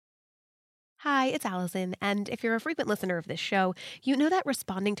Hi, it's Allison, and if you're a frequent listener of this show, you know that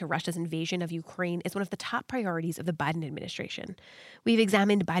responding to Russia's invasion of Ukraine is one of the top priorities of the Biden administration. We've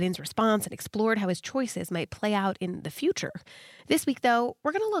examined Biden's response and explored how his choices might play out in the future. This week, though,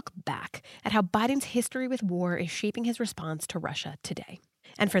 we're going to look back at how Biden's history with war is shaping his response to Russia today.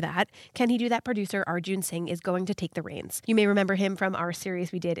 And for that, Can He Do That producer Arjun Singh is going to take the reins. You may remember him from our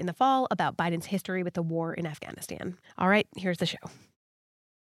series we did in the fall about Biden's history with the war in Afghanistan. All right, here's the show.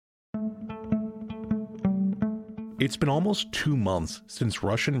 It's been almost 2 months since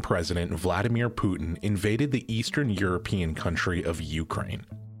Russian President Vladimir Putin invaded the Eastern European country of Ukraine.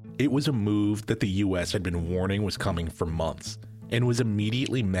 It was a move that the U.S. had been warning was coming for months, and was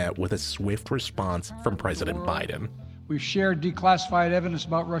immediately met with a swift response from President Biden. We've shared declassified evidence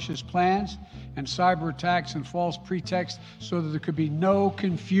about Russia's plans and cyber attacks and false pretexts so that there could be no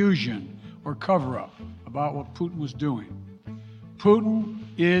confusion or cover-up about what Putin was doing. Putin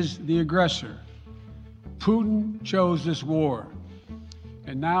is the aggressor. Putin chose this war,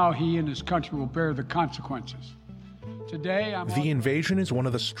 and now he and his country will bear the consequences. Today, The invasion is one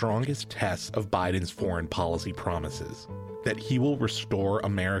of the strongest tests of Biden's foreign policy promises, that he will restore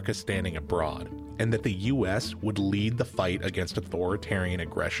America's standing abroad, and that the U.S. would lead the fight against authoritarian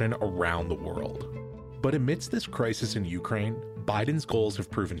aggression around the world. But amidst this crisis in Ukraine, Biden's goals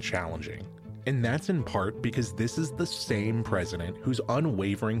have proven challenging. And that's in part because this is the same president whose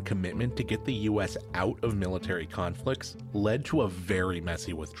unwavering commitment to get the U.S. out of military conflicts led to a very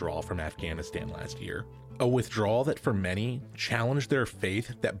messy withdrawal from Afghanistan last year. A withdrawal that for many challenged their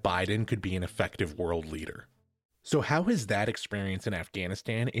faith that Biden could be an effective world leader. So how has that experience in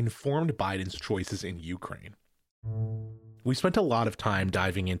Afghanistan informed Biden's choices in Ukraine? We spent a lot of time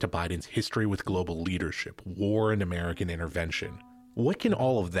diving into Biden's history with global leadership, war, and American intervention. What can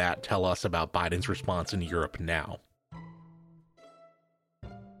all of that tell us about Biden's response in Europe now?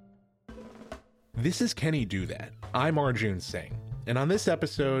 This is Can He Do That? I'm Arjun Singh, and on this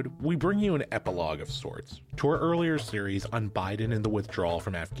episode, we bring you an epilogue of sorts to our earlier series on Biden and the withdrawal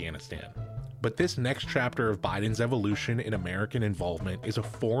from Afghanistan. But this next chapter of Biden's evolution in American involvement is a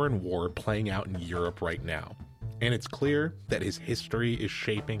foreign war playing out in Europe right now, and it's clear that his history is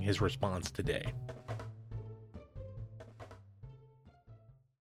shaping his response today.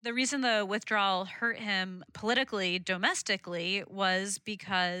 The reason the withdrawal hurt him politically, domestically, was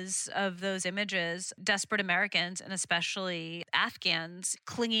because of those images, desperate Americans and especially Afghans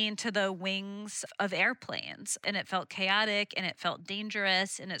clinging to the wings of airplanes. And it felt chaotic and it felt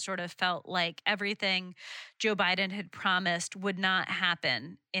dangerous and it sort of felt like everything Joe Biden had promised would not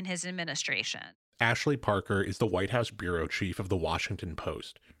happen in his administration. Ashley Parker is the White House bureau chief of The Washington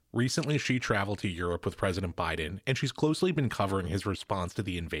Post. Recently, she traveled to Europe with President Biden, and she's closely been covering his response to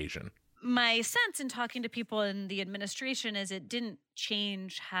the invasion. My sense in talking to people in the administration is it didn't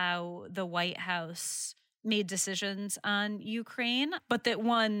change how the White House made decisions on Ukraine, but that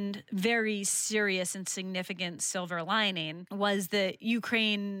one very serious and significant silver lining was that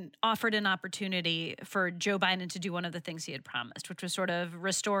Ukraine offered an opportunity for Joe Biden to do one of the things he had promised, which was sort of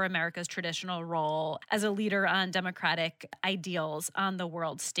restore America's traditional role as a leader on democratic ideals on the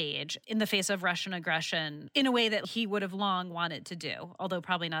world stage in the face of Russian aggression in a way that he would have long wanted to do, although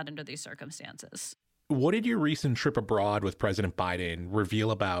probably not under these circumstances. What did your recent trip abroad with President Biden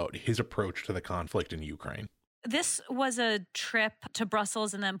reveal about his approach to the conflict in Ukraine? This was a trip to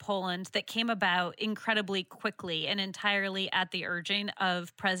Brussels and then Poland that came about incredibly quickly and entirely at the urging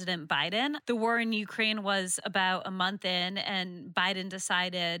of President Biden. The war in Ukraine was about a month in, and Biden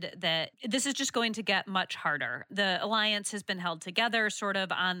decided that this is just going to get much harder. The alliance has been held together sort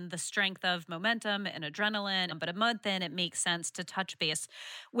of on the strength of momentum and adrenaline, but a month in, it makes sense to touch base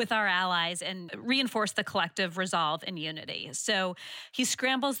with our allies and reinforce the collective resolve and unity. So he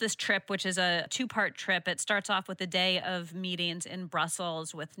scrambles this trip, which is a two-part trip. It starts off with a day of meetings in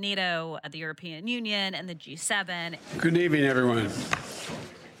Brussels with NATO, the European Union, and the G7. Good evening, everyone.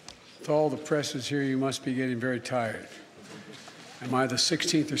 With all the presses here, you must be getting very tired. Am I the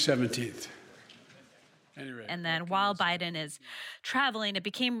 16th or 17th? And then while Biden is traveling, it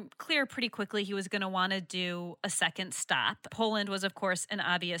became clear pretty quickly he was going to want to do a second stop. Poland was, of course, an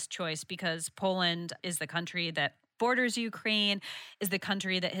obvious choice because Poland is the country that borders Ukraine, is the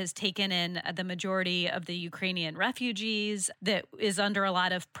country that has taken in the majority of the Ukrainian refugees, that is under a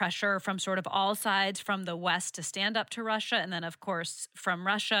lot of pressure from sort of all sides, from the West to stand up to Russia, and then, of course, from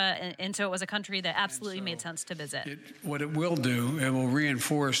Russia. And so it was a country that absolutely made sense to visit. What it will do, it will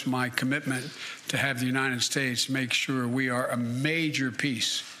reinforce my commitment to have the United States make sure we are a major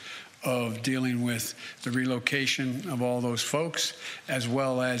piece of dealing with the relocation of all those folks, as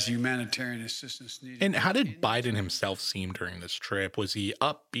well as humanitarian assistance needed. And how did Biden himself seem during this trip? Was he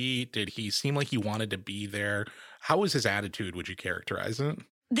upbeat? Did he seem like he wanted to be there? How was his attitude? Would you characterize it?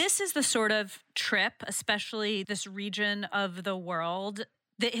 This is the sort of trip, especially this region of the world,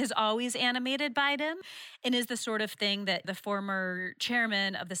 that has always animated Biden and is the sort of thing that the former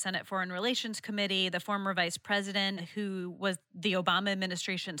chairman of the Senate Foreign Relations Committee, the former vice president who was the Obama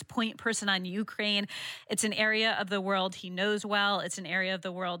administration's point person on Ukraine, it's an area of the world he knows well. It's an area of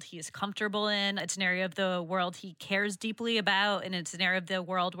the world he is comfortable in. It's an area of the world he cares deeply about. And it's an area of the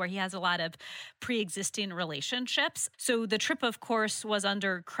world where he has a lot of pre-existing relationships. So the trip, of course, was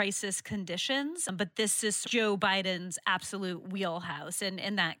under crisis conditions, but this is Joe Biden's absolute wheelhouse.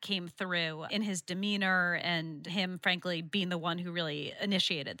 And that came through in his demeanor and him, frankly, being the one who really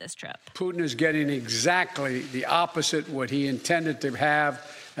initiated this trip. Putin is getting exactly the opposite what he intended to have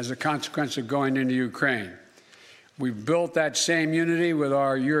as a consequence of going into Ukraine. We've built that same unity with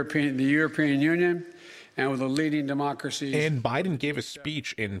the European Union and with the leading democracies. And Biden gave a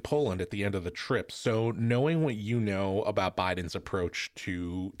speech in Poland at the end of the trip. So knowing what you know about Biden's approach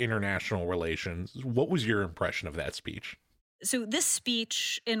to international relations, what was your impression of that speech? So this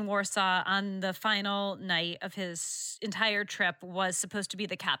speech in Warsaw on the final night of his entire trip was supposed to be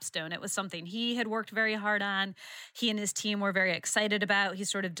the capstone. It was something he had worked very hard on. He and his team were very excited about.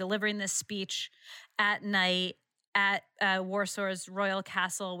 He's sort of delivering this speech at night at Warsaw's Royal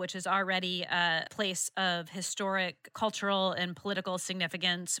Castle, which is already a place of historic, cultural, and political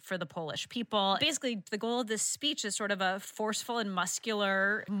significance for the Polish people. Basically, the goal of this speech is sort of a forceful and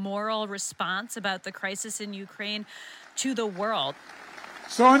muscular moral response about the crisis in Ukraine to the world.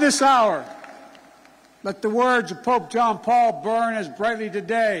 So in this hour, let the words of Pope John Paul burn as brightly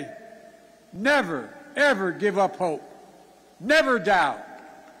today. Never, ever give up hope. Never doubt.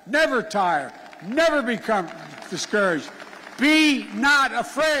 Never tire. Never become discouraged. Be not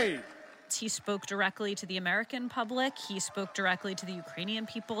afraid. He spoke directly to the American public. He spoke directly to the Ukrainian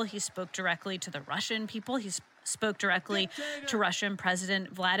people. He spoke directly to the Russian people. He spoke directly to Russian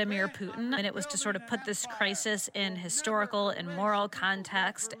President Vladimir Putin. And it was to sort of put this crisis in historical and moral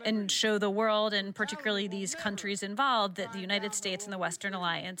context and show the world, and particularly these countries involved, that the United States and the Western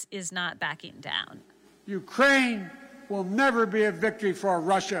Alliance is not backing down. Ukraine will never be a victory for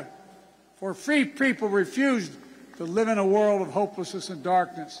Russia, for free people refused to live in a world of hopelessness and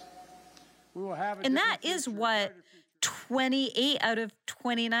darkness. And that is what 28 out of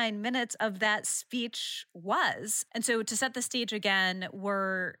 29 minutes of that speech was. And so to set the stage again,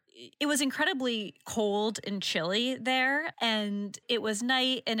 it was incredibly cold and chilly there, and it was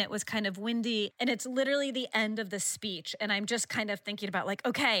night, and it was kind of windy, and it's literally the end of the speech, and I'm just kind of thinking about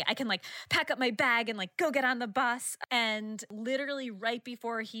okay, I can pack up my bag and go get on the bus. And literally right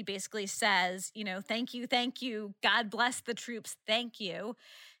before he basically says, thank you, God bless the troops, thank you,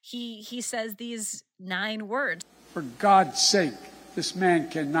 he says these 9 words. For God's sake, this man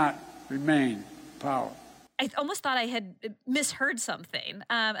cannot remain in power. I almost thought I had misheard something.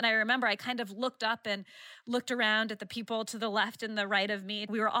 And I remember I kind of looked up and looked around at the people to the left and the right of me.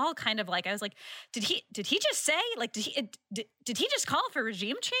 We were all kind of I was like, did he just say, did he just call for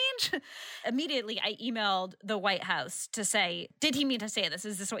regime change? Immediately, I emailed the White House to say, did he mean to say this?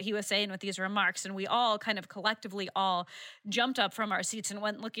 Is this what he was saying with these remarks? And we all kind of collectively all jumped up from our seats and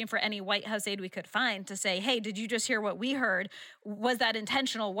went looking for any White House aide we could find to say, hey, did you just hear what we heard? Was that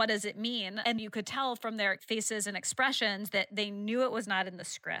intentional? What does it mean? And you could tell from their faces and expressions that they knew it was not in the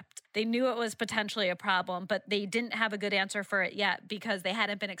script. They knew it was potentially a problem, but they didn't have a good answer for it yet because they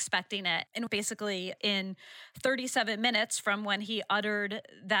hadn't been expecting it. And basically in 37 minutes from when he uttered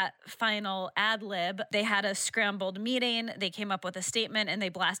that final ad lib, they had a scrambled meeting, they came up with a statement, and they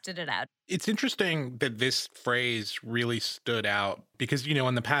blasted it out. It's interesting that this phrase really stood out because,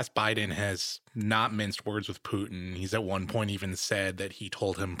 in the past, Biden has not minced words with Putin. He's at one point even said that he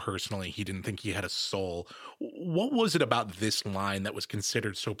told him personally he didn't think he had a soul. What was it about this line that was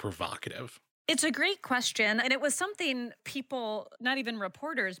considered so provocative? It's a great question. And it was something people, not even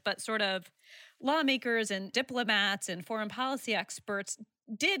reporters, but sort of lawmakers and diplomats and foreign policy experts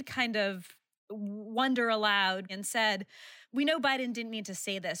did kind of wonder aloud and said, we know Biden didn't mean to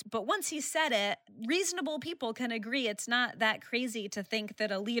say this, but once he said it, reasonable people can agree it's not that crazy to think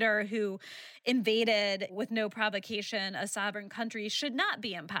that a leader who invaded with no provocation a sovereign country should not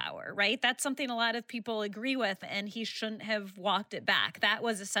be in power, right? That's something a lot of people agree with, and he shouldn't have walked it back. That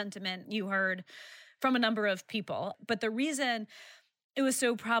was a sentiment you heard from a number of people. But the reason it was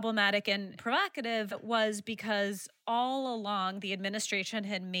so problematic and provocative was because all along the administration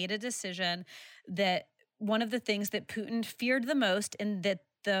had made a decision that one of the things that Putin feared the most and that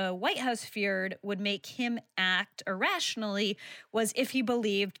the White House feared would make him act irrationally was if he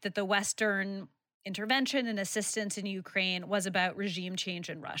believed that the Western intervention and assistance in Ukraine was about regime change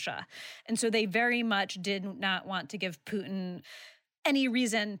in Russia. And so they very much did not want to give Putin any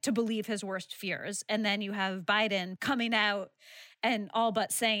reason to believe his worst fears. And then you have Biden coming out and all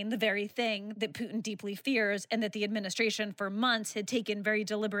but saying the very thing that Putin deeply fears and that the administration for months had taken very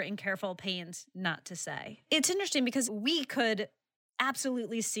deliberate and careful pains not to say. It's interesting because we could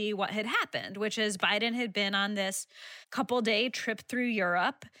absolutely see what had happened, which is Biden had been on this couple-day trip through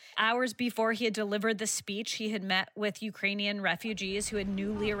Europe. Hours before he had delivered the speech, he had met with Ukrainian refugees who had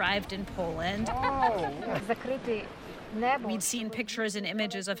newly arrived in Poland. We'd seen pictures and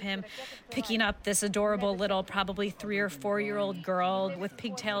images of him picking up this adorable little, probably 3 or 4-year-old girl with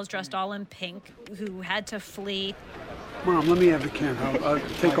pigtails dressed all in pink who had to flee. Mom, let me have the can. I'll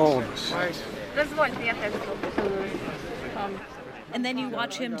take all of us. And then you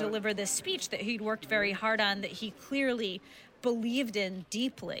watch him deliver this speech that he'd worked very hard on, that he clearly believed in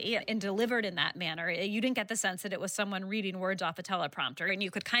deeply and delivered in that manner. You didn't get the sense that it was someone reading words off a teleprompter, and you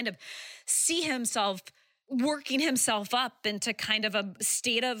could kind of see himself working himself up into kind of a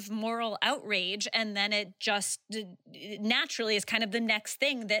state of moral outrage, and then it just naturally is kind of the next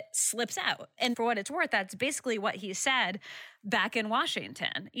thing that slips out. And for what it's worth, that's basically what he said back in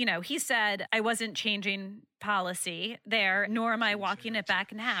Washington. You know, he said, I wasn't changing policy there, nor am I walking it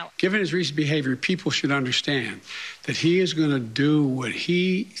back now. Given his recent behavior, people should understand that he is going to do what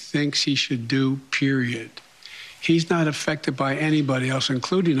he thinks he should do, period. He's not affected by anybody else,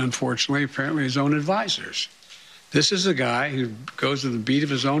 including, unfortunately, apparently his own advisors. This is a guy who goes to the beat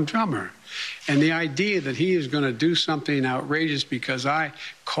of his own drummer. And the idea that he is going to do something outrageous because I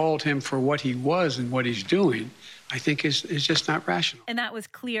called him for what he was and what he's doing, I think is just not rational. And that was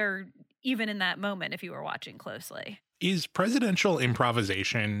clear even in that moment, if you were watching closely. Is presidential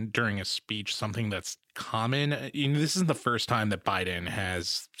improvisation during a speech something that's common? You know, this isn't the first time that Biden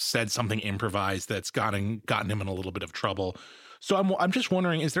has said something improvised that's gotten him in a little bit of trouble. So I'm just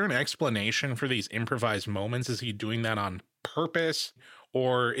wondering, is there an explanation for these improvised moments? Is he doing that on purpose?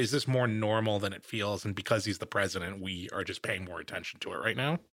 Or is this more normal than it feels? And because he's the president, we are just paying more attention to it right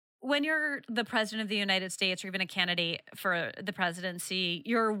now? When you're the president of the United States or even a candidate for the presidency,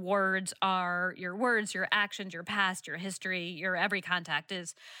 your words, your actions, your past, your history, your every contact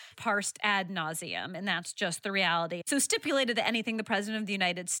is parsed ad nauseum, and that's just the reality. So stipulated that anything the president of the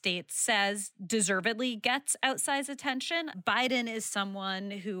United States says deservedly gets outsized attention. Biden is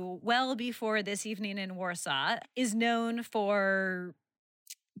someone who, well before this evening in Warsaw, is known for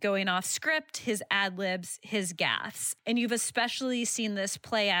going off script, his ad libs, his gaffes. And you've especially seen this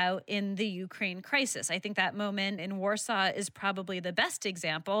play out in the Ukraine crisis. I think that moment in Warsaw is probably the best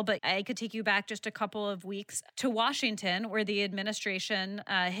example, but I could take you back just a couple of weeks to Washington, where the administration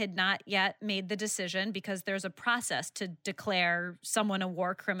had not yet made the decision, because there's a process to declare someone a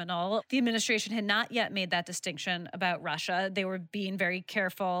war criminal. The administration had not yet made that distinction about Russia. They were being very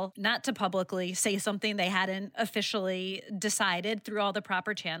careful not to publicly say something they hadn't officially decided through all the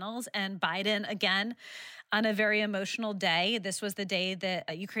proper channels. And Biden, again, on a very emotional day. This was the day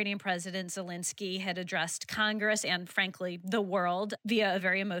that Ukrainian President Zelensky had addressed Congress and, frankly, the world via a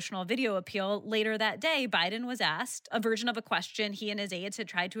very emotional video appeal. Later that day, Biden was asked a version of a question he and his aides had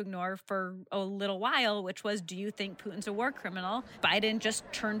tried to ignore for a little while, which was, do you think Putin's a war criminal? Biden just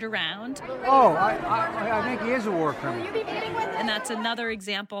turned around. Oh, I think he is a war criminal. And that's another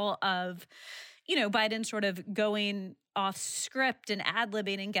example of, you know, Biden sort of going off script and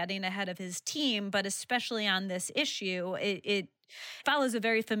ad-libbing and getting ahead of his team. But especially on this issue, it follows a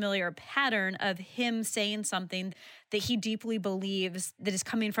very familiar pattern of him saying something that he deeply believes that is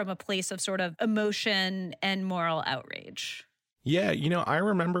coming from a place of sort of emotion and moral outrage. Yeah, you know, I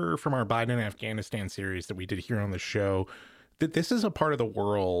remember from our Biden Afghanistan series that we did here on the show that this is a part of the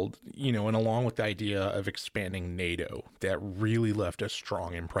world, you know, and along with the idea of expanding NATO, that really left a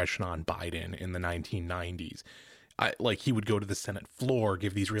strong impression on Biden in the 1990s. Like, he would go to the Senate floor,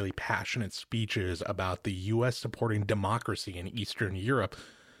 give these really passionate speeches about the U.S. supporting democracy in Eastern Europe.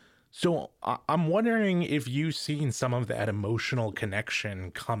 So I'm wondering if you've seen some of that emotional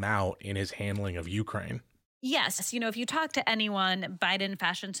connection come out in his handling of Ukraine. Yes. You know, if you talk to anyone, Biden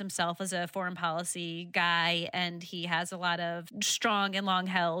fashions himself as a foreign policy guy, and he has a lot of strong and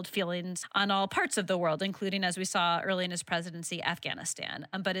long-held feelings on all parts of the world, including, as we saw early in his presidency, Afghanistan.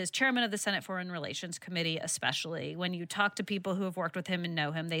 But as chairman of the Senate Foreign Relations Committee, especially, when you talk to people who have worked with him and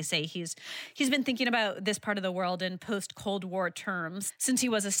know him, they say he's been thinking about this part of the world in post-Cold War terms since he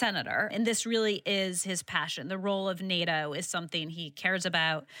was a senator. And this really is his passion. The role of NATO is something he cares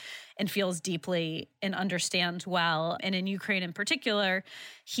about. and feels deeply and understands well. And in Ukraine in particular,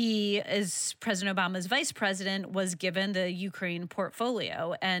 he, as President Obama's vice president, was given the Ukraine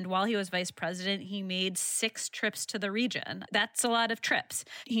portfolio. And while he was vice president, he made 6 trips to the region. That's a lot of trips.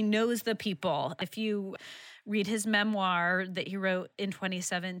 He knows the people. If you read his memoir that he wrote in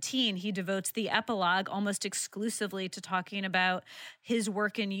 2017, he devotes the epilogue almost exclusively to talking about his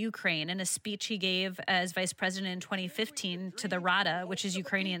work in Ukraine in a speech he gave as vice president in 2015 to the Rada, which is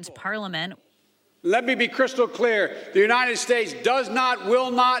Ukrainians' parliament. Let me be crystal clear. The United States does not,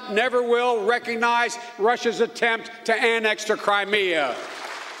 will not, never will recognize Russia's attempt to annex to Crimea.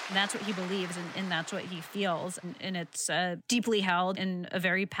 And that's what he believes, and that's what he feels. And it's deeply held and a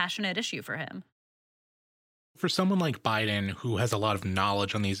very passionate issue for him. For someone like Biden, who has a lot of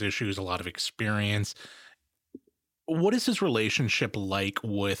knowledge on these issues, a lot of experience, what is his relationship like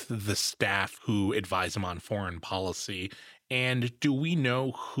with the staff who advise him on foreign policy? And do we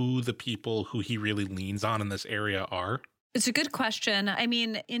know who the people who he really leans on in this area are? It's a good question. I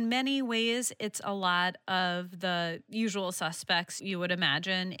mean, in many ways, it's a lot of the usual suspects you would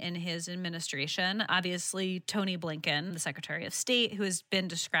imagine in his administration. Obviously, Tony Blinken, the Secretary of State, who has been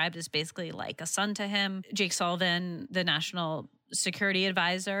described as basically like a son to him. Jake Sullivan, the National Security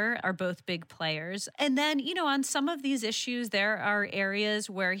Advisor, are both big players. And then, you know, on some of these issues, there are areas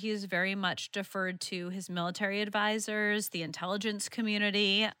where he's very much deferred to his military advisors, the intelligence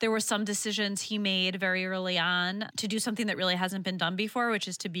community. There were some decisions he made very early on to do something that really hasn't been done before, which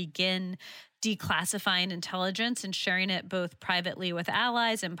is to begin declassifying intelligence and sharing it both privately with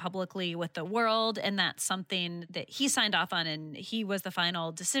allies and publicly with the world. And that's something that he signed off on, and he was the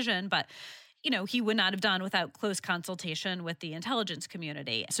final decision. But you know, he would not have done without close consultation with the intelligence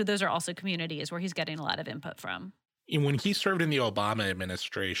community. So those are also communities where he's getting a lot of input from. When he served in the Obama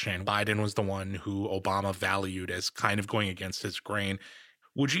administration, Biden was the one who Obama valued as kind of going against his grain.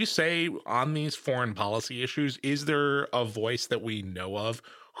 Would you say on these foreign policy issues, is there a voice that we know of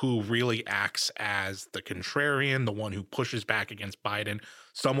who really acts as the contrarian, the one who pushes back against Biden,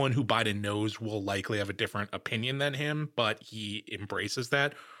 someone who Biden knows will likely have a different opinion than him, but he embraces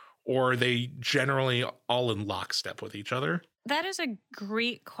that? Or are they generally all in lockstep with each other? That is a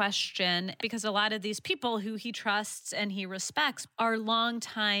great question, because a lot of these people who he trusts and he respects are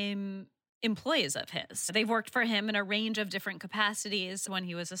longtime employees of his. They've worked for him in a range of different capacities when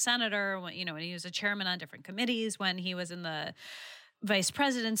he was a senator, when he was a chairman on different committees, when he was in the vice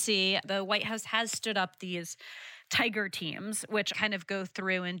presidency. The White House has stood up these Tiger teams, which kind of go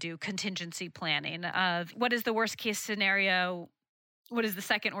through and do contingency planning of what is the worst case scenario. What is the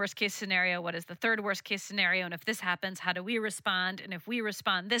second worst case scenario? What is the third worst case scenario? And if this happens, how do we respond? And if we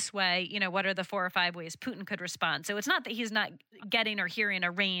respond this way, what are the 4 or 5 ways Putin could respond? So it's not that he's not getting or hearing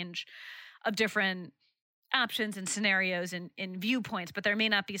a range of different options and scenarios and viewpoints, but there may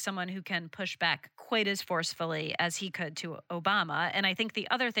not be someone who can push back quite as forcefully as he could to Obama. And I think the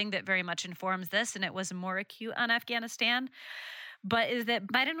other thing that very much informs this, and it was more acute on Afghanistan, but is that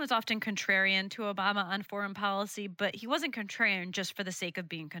Biden was often contrarian to Obama on foreign policy, but he wasn't contrarian just for the sake of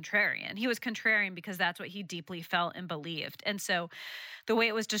being contrarian. He was contrarian because that's what he deeply felt and believed. And so the way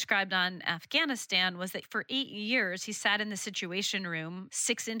it was described on Afghanistan was that for 8 years, he sat in the Situation Room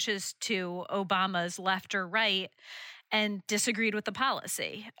 6 inches to Obama's left or right and disagreed with the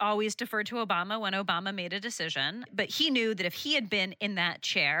policy, always deferred to Obama when Obama made a decision. But he knew that if he had been in that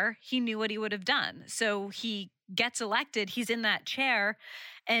chair, he knew what he would have done. So he gets elected, he's in that chair,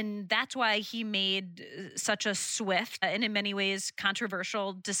 and that's why he made such a swift and in many ways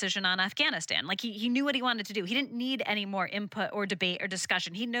controversial decision on Afghanistan. Like he knew what he wanted to do. He didn't need any more input or debate or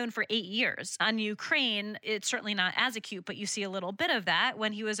discussion. He'd known for 8 years. On Ukraine, it's certainly not as acute, but you see a little bit of that.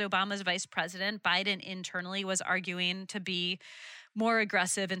 When he was Obama's vice president, Biden internally was arguing to be more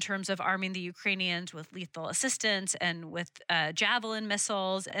aggressive in terms of arming the Ukrainians with lethal assistance and with Javelin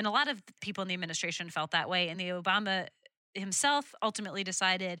missiles. And a lot of people in the administration felt that way. And the Obama himself ultimately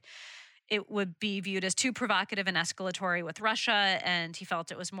decided it would be viewed as too provocative and escalatory with Russia, and he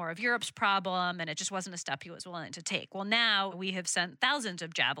felt it was more of Europe's problem, and it just wasn't a step he was willing to take. Well, now we have sent thousands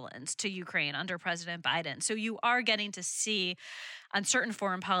of javelins to Ukraine under President Biden. So you are getting to see on certain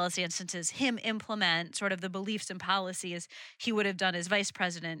foreign policy instances him implement sort of the beliefs and policies he would have done as vice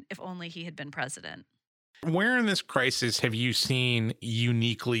president if only he had been president. Where in this crisis have you seen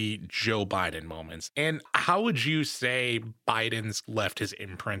uniquely Joe Biden moments? And how would you say Biden's left his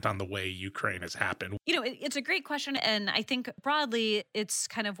imprint on the way Ukraine has happened? It's a great question. And I think broadly, it's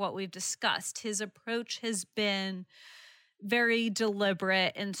kind of what we've discussed. His approach has been very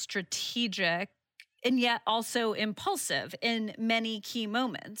deliberate and strategic and yet also impulsive in many key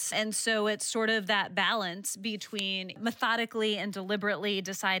moments. And so it's sort of that balance between methodically and deliberately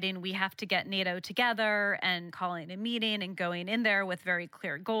deciding we have to get NATO together and calling a meeting and going in there with very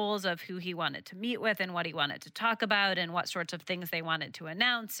clear goals of who he wanted to meet with and what he wanted to talk about and what sorts of things they wanted to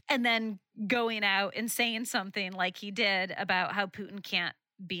announce. And then going out and saying something like he did about how Putin can't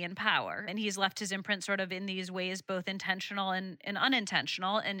be in power. And he's left his imprint sort of in these ways, both intentional and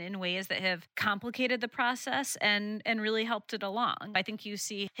unintentional, and in ways that have complicated the process and really helped it along. I think you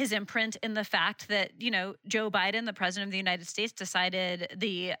see his imprint in the fact that, Joe Biden, the president of the United States, decided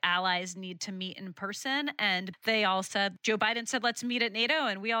the allies need to meet in person. And they all said, Joe Biden said, let's meet at NATO.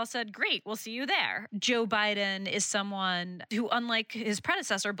 And we all said, great, we'll see you there. Joe Biden is someone who, unlike his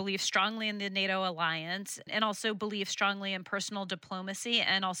predecessor, believes strongly in the NATO alliance and also believes strongly in personal diplomacy,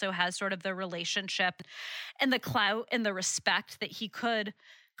 and also has sort of the relationship and the clout and the respect that he could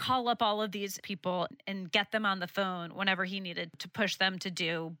call up all of these people and get them on the phone whenever he needed to push them to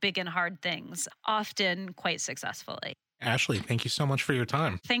do big and hard things, often quite successfully. Ashley, thank you so much for your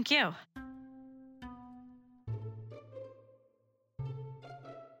time. Thank you.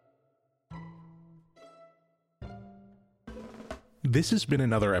 This has been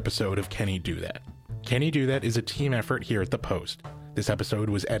another episode of Can He Do That? Can He Do That is a team effort here at The Post. This episode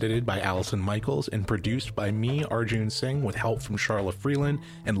was edited by Allison Michaels and produced by me, Arjun Singh, with help from Charla Freeland,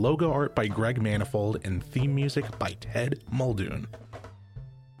 and logo art by Greg Manifold and theme music by Ted Muldoon.